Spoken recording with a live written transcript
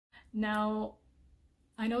Now,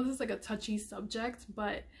 I know this is like a touchy subject,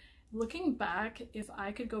 but looking back, if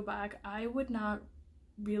I could go back, I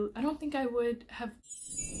don't think I would have.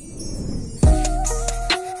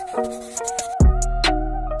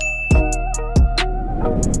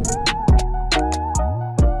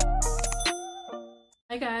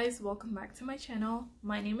 Hi guys, welcome back to my channel.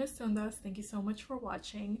 My name is Sundas. Thank you so much for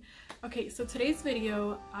watching. Okay, so today's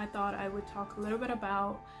video, I thought I would talk a little bit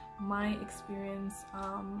about my experience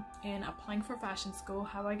in applying for fashion school,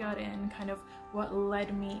 how I got in, kind of what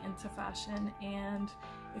led me into fashion, and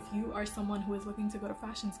if you are someone who is looking to go to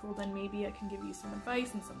fashion school, then maybe I can give you some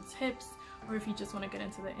advice and some tips, or if you just want to get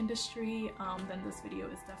into the industry, then this video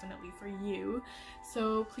is definitely for you.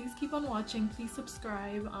 So please keep on watching, please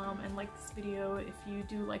subscribe and like this video if you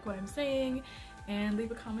do like what I'm saying, and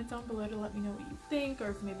leave a comment down below to let me know what you think, or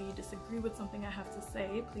if maybe you disagree with something I have to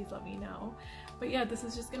say, please let me know. But yeah, this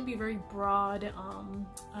is just going to be very broad,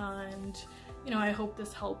 and you know, I hope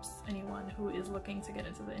this helps anyone who is looking to get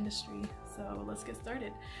into the industry. So let's get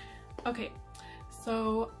started. Okay,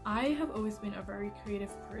 so I have always been a very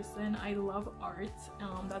creative person. I love art.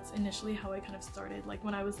 That's initially how I kind of started. Like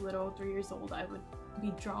when I was little, 3 years old, I would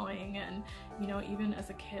be drawing, and you know, even as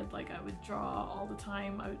a kid, like I would draw all the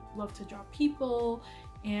time. I would love to draw people,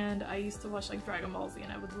 and I used to watch like Dragon Ball Z,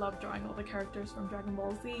 and I would love drawing all the characters from Dragon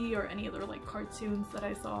Ball Z or any other like cartoons that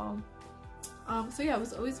I saw. So yeah, I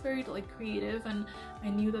was always very like creative, and I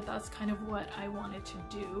knew that that's kind of what I wanted to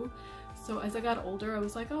do. So as I got older, I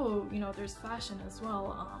was like, oh, you know, there's fashion as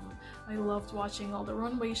well. I loved watching all the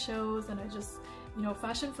runway shows, and I just, you know,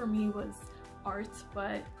 fashion for me was art,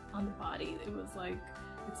 but on the body. It was like,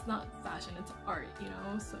 it's not fashion, it's art, you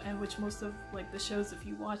know. So, and which most of like the shows, if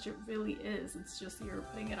you watch, it really is. It's just you're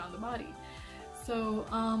putting it on the body. So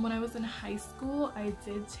when I was in high school, I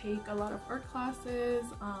did take a lot of art classes.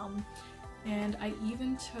 And I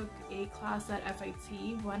even took a class at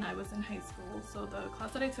FIT when I was in high school. So the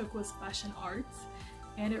class that I took was fashion arts,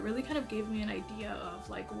 and it really kind of gave me an idea of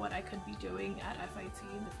like what I could be doing at FIT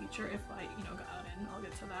in the future if I, you know, got in. I'll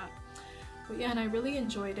get to that. But yeah, and I really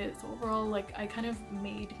enjoyed it. So overall, like I kind of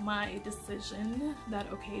made my decision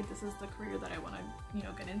that okay, this is the career that I want to, you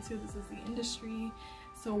know, get into. This is the industry.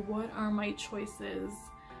 So what are my choices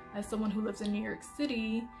as someone who lives in New York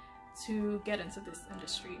City to get into this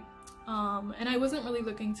industry? And I wasn't really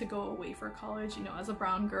looking to go away for college. You know, as a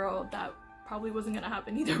brown girl, that probably wasn't gonna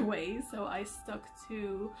happen either way, so I stuck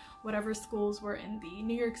to whatever schools were in the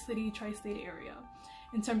New York City tri-state area.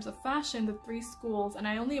 In terms of fashion, the 3 schools, and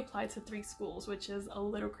I only applied to 3 schools, which is a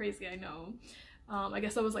little crazy, I know. I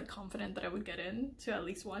guess I was like confident that I would get in to at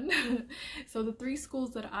least one. So the 3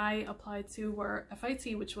 schools that I applied to were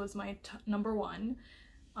FIT, which was my number 1,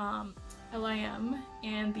 LIM,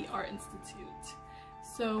 and the Art Institute.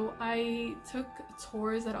 So I took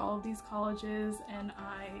tours at all of these colleges, and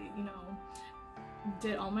I, you know,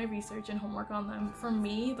 did all my research and homework on them. For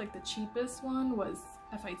me, like the cheapest one was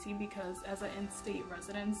FIT, because as an in-state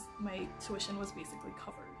resident, my tuition was basically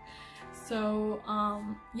covered. So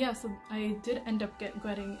yeah, so I did end up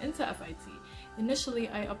getting into FIT. Initially,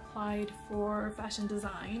 I applied for fashion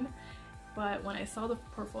design, but when I saw the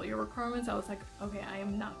portfolio requirements, I was like, okay, I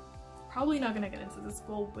am probably not gonna get into the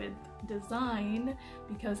school with design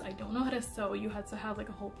because I don't know how to sew. You had to have like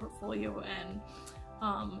a whole portfolio and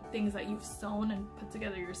things that you've sewn and put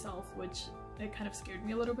together yourself, which it kind of scared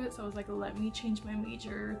me a little bit. So I was like, let me change my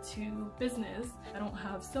major to business. I don't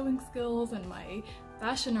have sewing skills, and my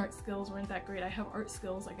fashion art skills weren't that great. I have art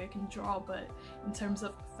skills, like I can draw, but in terms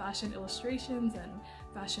of fashion illustrations and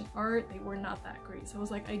fashion art, they were not that great. So I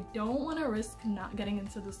was like, I don't want to risk not getting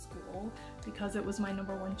into the school because it was my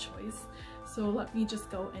number 1 choice. So let me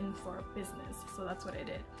just go in for business. So that's what I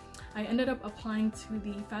did. I ended up applying to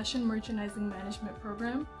the Fashion Merchandising Management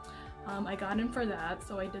program. I got in for that,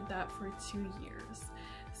 so I did that for 2 years.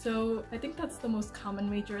 So I think that's the most common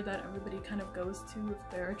major that everybody kind of goes to if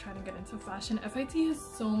they're trying to get into fashion. FIT has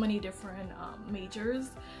so many different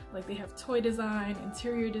majors. Like they have toy design,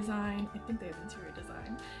 interior design, I think they have interior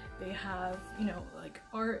design. They have, you know, like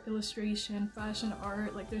art, illustration, fashion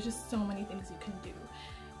art, like there's just so many things you can do.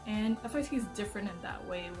 And FIT is different in that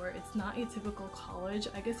way, where it's not a typical college.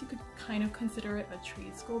 I guess you could kind of consider it a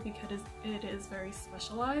trade school because it is very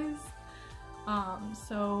specialized.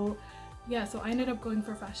 So yeah, so I ended up going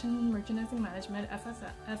for Fashion Merchandising Management,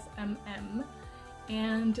 FMM,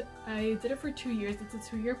 and I did it for 2 years. It's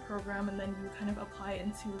a 2-year program, and then you kind of apply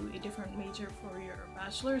into a different major for your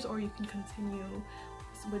bachelor's, or you can continue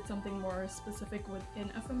with something more specific within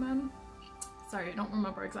FMM. Sorry, I don't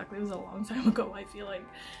remember exactly, it was a long time ago, I feel like.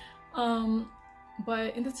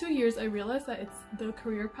 But in the 2 years, I realized that the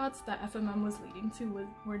career paths that FMM was leading to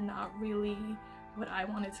were not really what I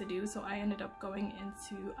wanted to do. So I ended up going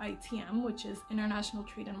into ITM, which is International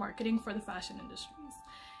Trade and Marketing for the fashion industries.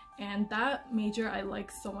 And that major I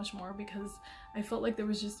liked so much more because I felt like there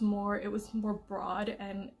was just more, it was more broad,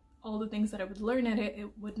 and all the things that I would learn at it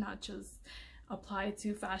would not just apply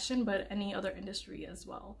to fashion but any other industry as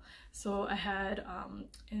well. So I had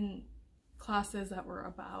in classes that were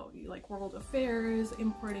about like world affairs,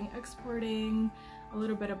 importing, exporting, a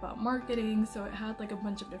little bit about marketing, so it had like a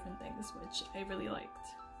bunch of different things which I really liked.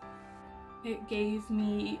 It gave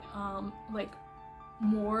me like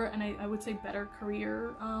more, and I would say better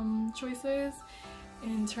career choices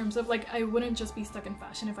in terms of like I wouldn't just be stuck in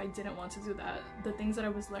fashion if I didn't want to do that. The things that I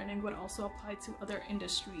was learning would also apply to other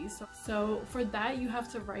industries. So for that you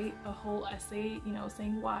have to write a whole essay, you know,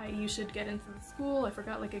 saying why you should get into the school. I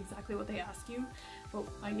forgot like exactly what they ask you, but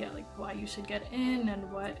yeah, like why you should get in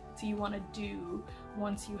and what do you want to do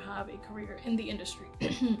once you have a career in the industry.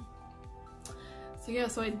 So yeah,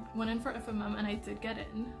 so I went in for FMM and I did get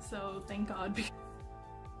in, so thank God.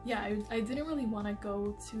 Yeah, I didn't really want to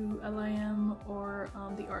go to LIM or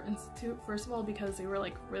the Art Institute, first of all because they were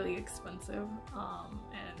like really expensive,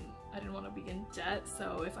 and I didn't want to be in debt,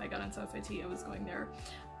 so if I got into FIT I was going there.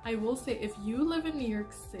 I will say if you live in New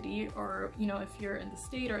York City, or you know, if you're in the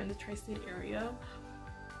state or in the tri-state area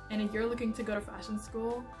and if you're looking to go to fashion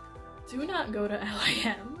school, do not go to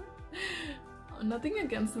LIM. Nothing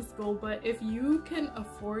against the school, but if you can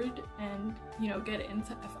afford and, you know, get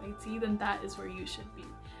into FIT, then that is where you should be.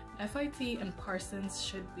 FIT and Parsons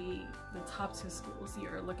should be the top 2 schools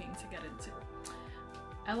you're looking to get into.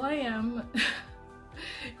 LIM,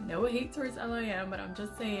 no hate towards LIM, but I'm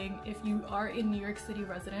just saying if you are a New York City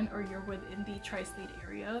resident or you're within the tri-state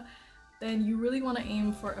area, then you really want to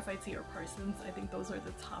aim for FIT or Parsons. I think those are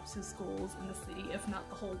the top 2 schools in the city, if not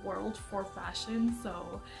the whole world, for fashion.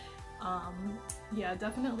 So yeah,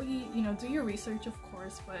 definitely, you know, do your research of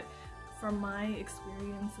course, but from my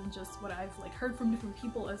experience and just what I've like heard from different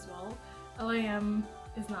people as well, LIM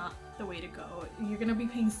is not the way to go. You're gonna be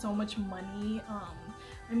paying so much money.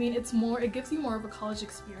 I mean, it gives you more of a college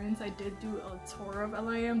experience. I did do a tour of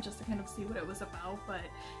LIM just to kind of see what it was about, but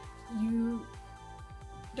you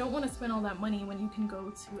don't want to spend all that money when you can go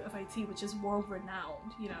to FIT, which is world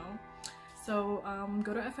renowned, you know. So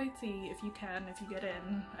go to FIT if you can, if you get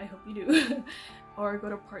in, I hope you do, or go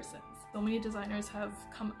to Parsons. So many designers have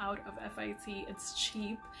come out of FIT, it's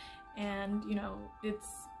cheap, and you know, it's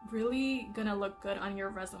really gonna look good on your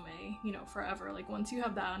resume, you know, forever. Like once you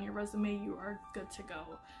have that on your resume, you are good to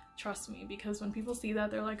go. Trust me, because when people see that,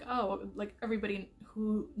 they're like, oh, like everybody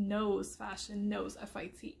who knows fashion knows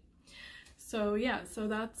FIT. So yeah, so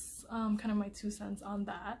that's kind of my 2 cents on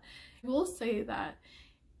that. I will say that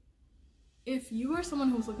if you are someone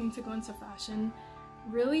who's looking to go into fashion,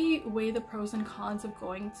 really weigh the pros and cons of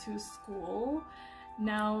going to school.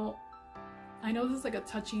 Now, I know this is like a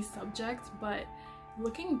touchy subject, but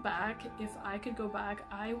looking back, if I could go back,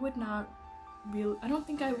 I don't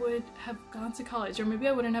think I would have gone to college, or maybe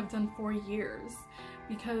I wouldn't have done 4 years,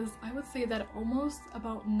 because I would say that almost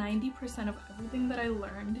about 90% of everything that I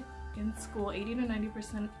learned in school, 80 to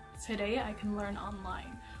 90% today, I can learn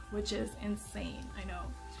online, which is insane, I know.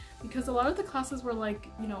 Because a lot of the classes were like,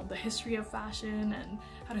 you know, the history of fashion and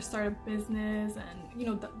how to start a business, and you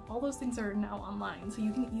know, all those things are now online, so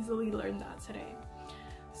you can easily learn that today.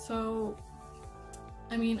 So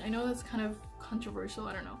I mean, I know that's kind of controversial,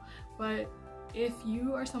 I don't know, but if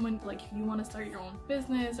you are someone like, you want to start your own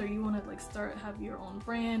business, or you want to like have your own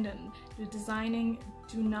brand and do designing,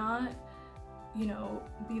 do not, you know,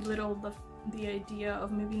 belittle the idea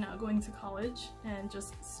of maybe not going to college and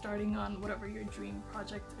just starting on whatever your dream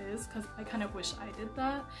project is, because I kind of wish I did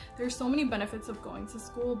that. There's so many benefits of going to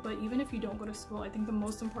school, but even if you don't go to school, I think the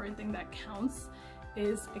most important thing that counts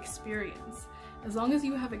is experience. As long as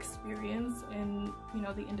you have experience in, you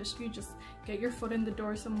know, the industry, just get your foot in the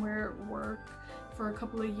door somewhere, work for a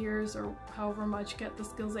couple of years or however much, get the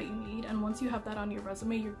skills that you need, and once you have that on your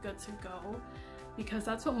resume, you're good to go. Because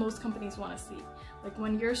that's what most companies want to see. Like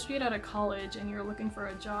when you're straight out of college and you're looking for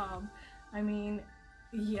a job, I mean,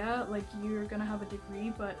 yeah, like you're gonna have a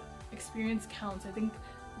degree, but experience counts. I think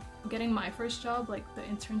getting my first job, like the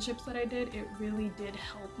internships that I did, it really did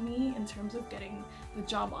help me in terms of getting the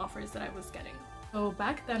job offers that I was getting. So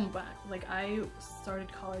back then, like I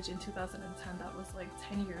started college in 2010, that was like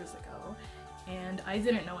 10 years ago, and I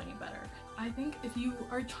didn't know any better. I think if you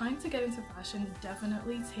are trying to get into fashion,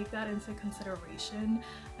 definitely take that into consideration.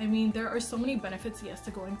 I mean, there are so many benefits, yes,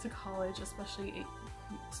 to going to college, especially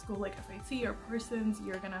school like FIT or Parsons,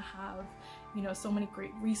 you're gonna have, you know, so many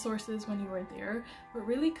great resources when you are there. But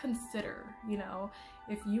really consider, you know,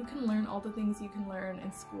 if you can learn all the things you can learn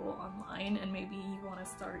in school online, and maybe you want to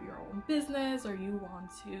start your own business, or you want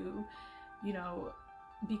to, you know,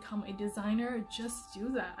 become a designer, just do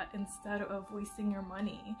that instead of wasting your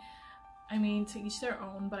money. I mean, to each their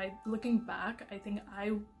own, but looking back, I think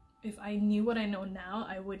if I knew what I know now,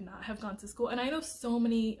 I would not have gone to school. And I know so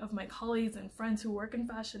many of my colleagues and friends who work in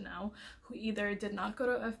fashion now who either did not go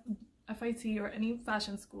to FIT or any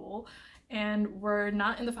fashion school and were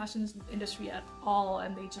not in the fashion industry at all,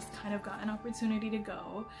 and they just kind of got an opportunity to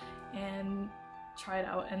go and try it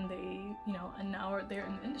out, and they, you know, and now they're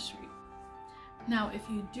in the industry. Now, if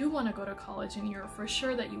you do want to go to college and you're for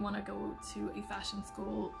sure that you want to go to a fashion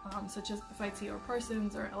school such as FIT or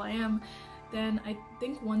Parsons or LIM, then I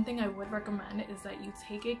think one thing I would recommend is that you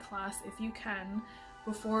take a class, if you can,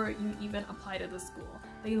 before you even apply to the school.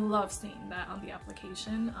 They love seeing that on the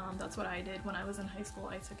application. That's what I did when I was in high school.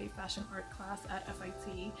 I took a fashion art class at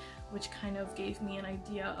FIT, which kind of gave me an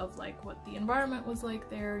idea of like what the environment was like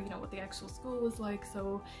there, you know, what the actual school was like.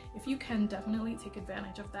 So if you can, definitely take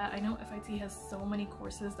advantage of that. I know FIT has so many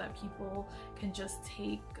courses that people can just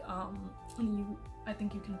take. I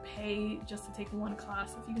think you can pay just to take one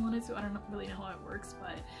class if you wanted to. I don't really know how it works,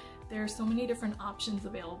 but there are so many different options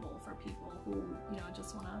available for people who, you know,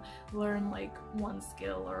 just want to learn like one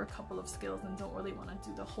skill or a couple of skills and don't really want to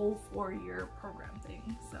do the whole 4-year program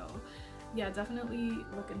thing. So yeah, definitely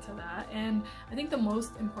look into that. And I think the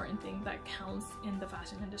most important thing that counts in the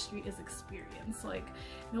fashion industry is experience. Like,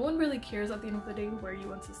 no one really cares at the end of the day where you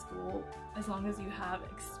went to school as long as you have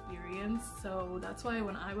experience. So that's why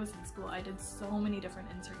when I was in school, I did so many different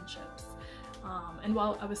internships. And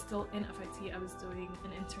while I was still in FIT, I was doing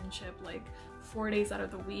an internship like 4 days out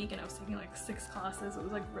of the week, and I was taking like 6 classes. It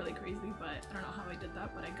was like really crazy, but I don't know how I did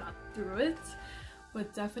that, but I got through it.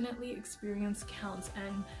 But definitely experience counts,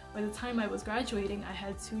 and by the time I was graduating, I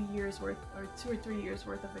had 2 years worth or 2 or 3 years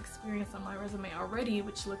worth of experience on my resume already,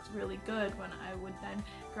 which looked really good when I would then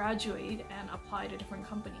graduate and apply to different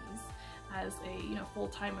companies as a, you know,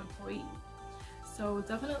 full-time employee. So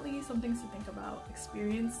definitely some things to think about.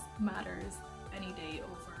 Experience matters any day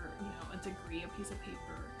over, you know, a degree, a piece of paper.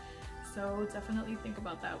 So definitely think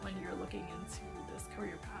about that when you're looking into this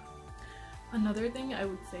career path. Another thing I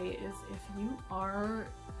would say is if you are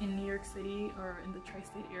in New York City or in the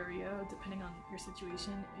tri-state area, depending on your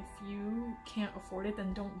situation, if you can't afford it,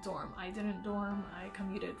 then don't dorm. I didn't dorm, I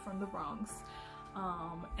commuted from the Bronx.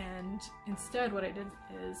 And instead what I did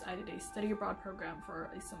is I did a study abroad program for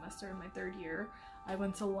a semester in my 3rd year. I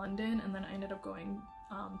went to London, and then I ended up going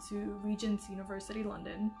to Regent's University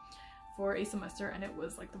London for a semester, and it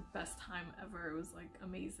was like the best time ever. It was like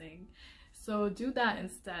amazing. So do that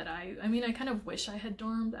instead. I mean, I kind of wish I had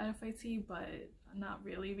dormed at FIT, but not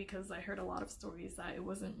really, because I heard a lot of stories that it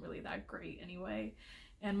wasn't really that great anyway,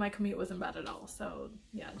 and my commute wasn't bad at all. So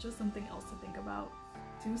yeah, just something else to think about.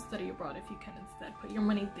 Do study abroad if you can instead. Put your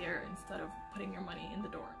money there instead of putting your money in the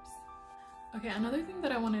dorms. Okay, another thing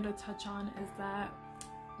that I wanted to touch on is that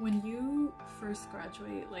when you first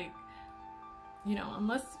graduate, like, you know,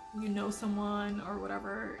 unless you know someone or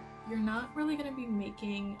whatever, you're not really going to be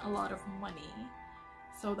making a lot of money.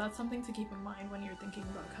 So that's something to keep in mind when you're thinking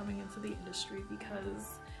about coming into the industry,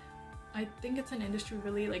 because I think it's an industry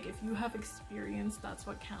really, like, if you have experience, that's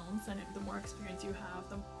what counts, and the more experience you have,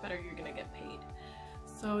 the better you're going to get paid.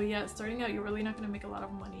 So yeah, starting out, you're really not going to make a lot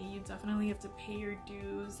of money. You definitely have to pay your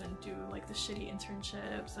dues and do like the shitty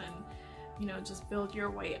internships and, you know, just build your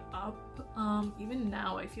way up. Even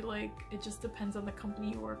now, I feel like it just depends on the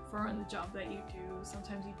company you work for and the job that you do.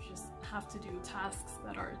 Sometimes you just have to do tasks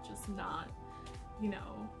that are just not, you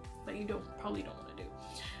know, that you probably don't want to do.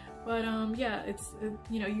 But yeah,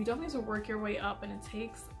 you know, you definitely have to work your way up, and it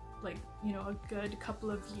takes like, you know, a good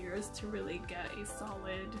couple of years to really get a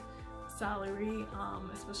solid salary,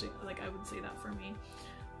 especially, like, I would say that for me.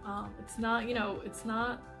 It's not, you know, it's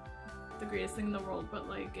not the greatest thing in the world, but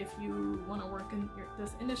like, if you want to work in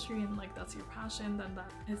this industry and like that's your passion, then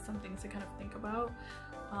that is something to kind of think about.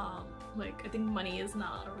 Like, I think money is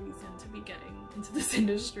not a reason to be getting into this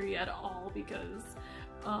industry at all, because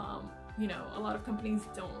you know, a lot of companies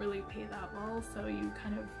don't really pay that well, so you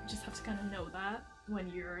kind of just have to kind of know that when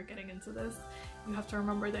you're getting into this. You have to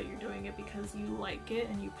remember that you're doing it because you like it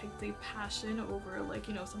and you picked a passion over, like,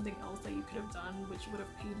 you know, something else that you could have done which would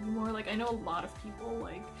have paid you more. Like, I know a lot of people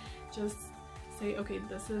like just say, okay,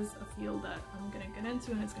 this is a field that I'm gonna get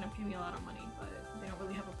into and it's gonna pay me a lot of money, but they don't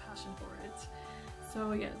really have a passion for it.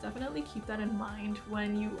 So yeah, definitely keep that in mind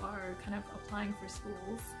when you are kind of applying for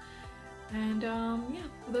schools. And yeah,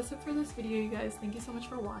 that's it for this video, you guys. Thank you so much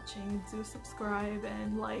for watching. Do subscribe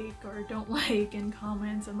and like or don't like and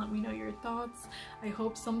comment and let me know your thoughts. I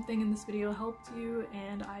hope something in this video helped you,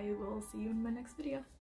 and I will see you in my next video.